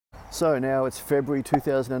So now it's February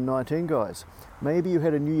 2019, guys. Maybe you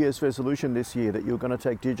had a New Year's resolution this year that you're going to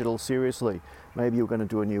take digital seriously. Maybe you're going to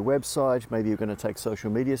do a new website, maybe you're going to take social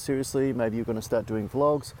media seriously, maybe you're going to start doing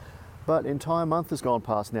vlogs. But entire month has gone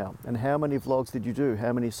past now, and how many vlogs did you do?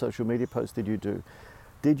 How many social media posts did you do?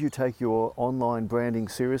 Did you take your online branding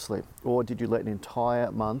seriously, or did you let an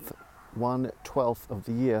entire month, 1/12 of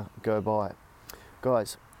the year, go by?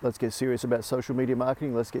 Guys, let's get serious about social media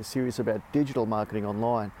marketing. Let's get serious about digital marketing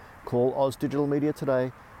online. Call Oz Digital Media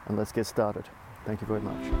today and let's get started. Thank you very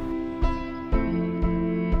much.